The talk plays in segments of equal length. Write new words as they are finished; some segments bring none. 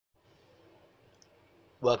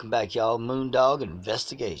Welcome back, y'all. Moondog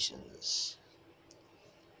Investigations.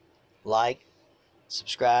 Like,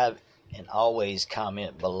 subscribe, and always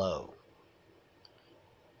comment below.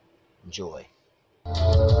 Enjoy.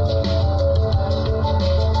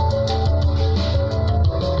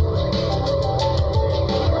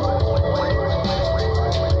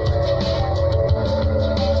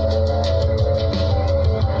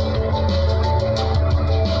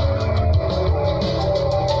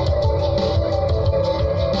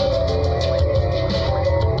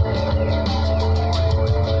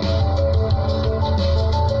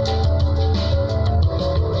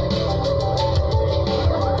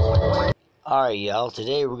 Alright, y'all,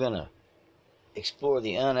 today we're going to explore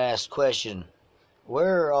the unasked question,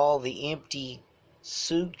 where are all the empty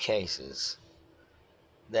suitcases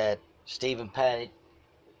that Stephan Paddock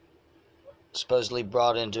supposedly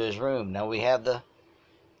brought into his room? Now, we have the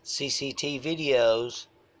CCTV videos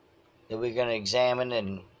that we're going to examine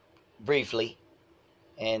and briefly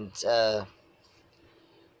and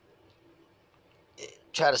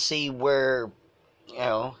try to see where,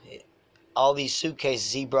 all these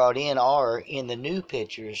suitcases he brought in are in the new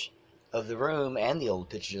pictures of the room and the old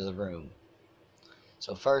pictures of the room.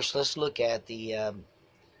 So first, let's look at the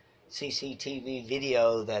CCTV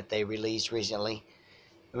video that they released recently.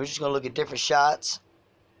 We're just going to look at different shots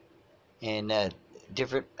and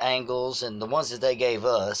different angles, and the ones that they gave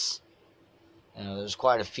us. There's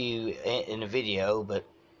quite a few in the video, but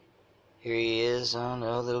here he is. I don't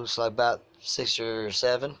know, that looks like about 6 or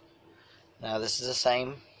 7. Now this is the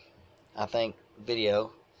same, I think,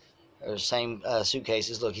 video, or same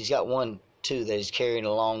suitcases. Look, he's got 1, 2 that he's carrying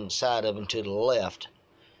alongside of him to the left.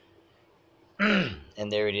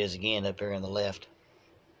 And there it is again up here on the left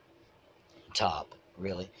top,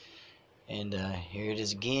 really. And here it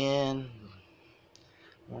is again.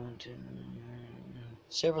 1, 2,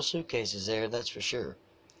 several suitcases there, that's for sure.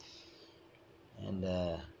 And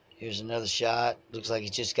here's another shot. Looks like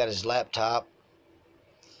he's just got his laptop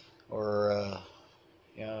or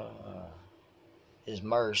his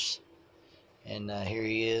MERS. And here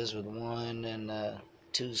he is with 1 and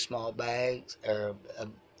 2 small bags, or a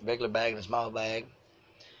regular bag and a small bag.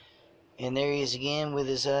 And there he is again with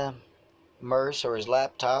his MERS or his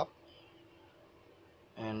laptop.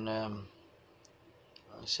 And like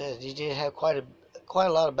I said, he did have quite a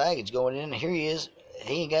lot of baggage going in. And here he is.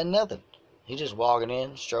 He ain't got nothing. He's just walking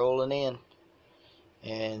in, strolling in.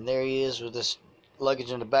 And there he is with this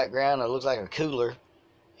luggage in the background. It looks like a cooler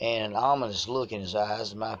and an ominous look in his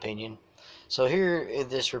eyes, in my opinion. So here in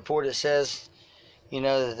this report, it says,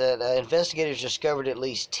 that investigators discovered at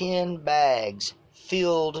least 10 bags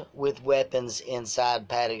filled with weapons inside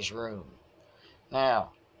Paddock's room.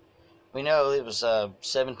 Now, we know it was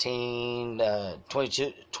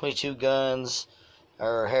 22 guns,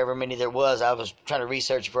 or however many there was. I was trying to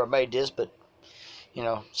research before I made this, but,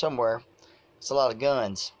 somewhere. It's a lot of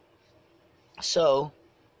guns. So,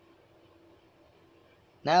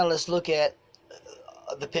 now let's look at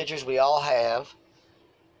the pictures we all have,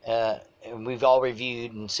 and we've all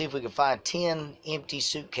reviewed, and see if we can find 10 empty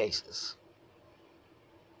suitcases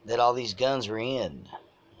that all these guns were in.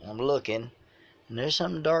 I'm looking, and there's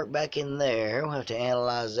something dark back in there. We'll have to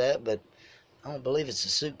analyze that, but I don't believe it's a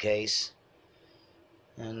suitcase.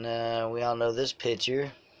 And we all know this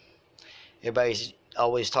picture. Everybody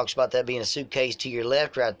always talks about that being a suitcase to your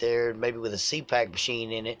left right there, maybe with a CPAP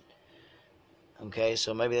machine in it. Okay,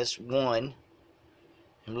 so maybe that's one.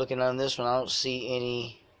 I'm looking on this one, I don't see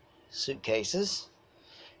any suitcases.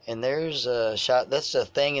 And there's a shot, that's a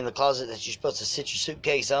thing in the closet that you're supposed to sit your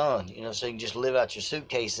suitcase on, so you can just live out your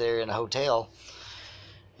suitcase there in a hotel.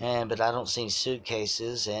 But I don't see any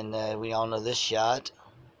suitcases, and we all know this shot.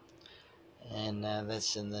 And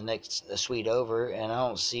that's in the next suite over, and I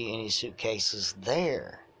don't see any suitcases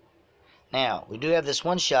there. Now, we do have this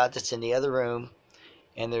one shot that's in the other room,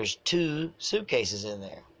 and there's 2 suitcases in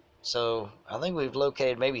there. So I think we've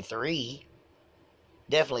located maybe 3,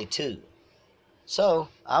 definitely 2. So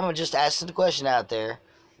I'm just asking the question out there,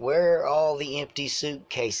 where are all the empty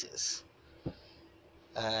suitcases?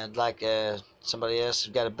 I'd like somebody else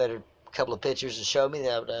who's got a better couple of pictures to show me,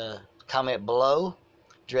 that would comment below,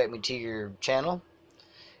 direct me to your channel,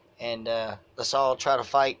 and let's all try to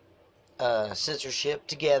fight censorship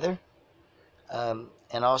together. And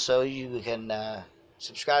also, you can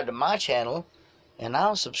subscribe to my channel, and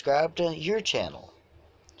I'll subscribe to your channel,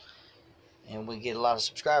 and we get a lot of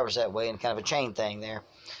subscribers that way, and kind of a chain thing there.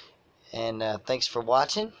 And thanks for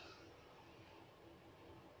watching.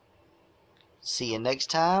 See you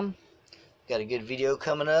next time. Got a good video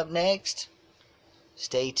coming up next.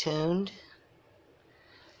 Stay tuned.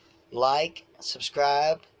 Like,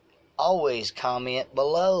 subscribe, always comment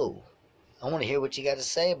below. I want to hear what you got to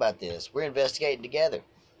say about this. We're investigating together.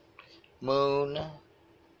 Moon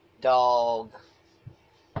Dog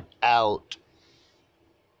out.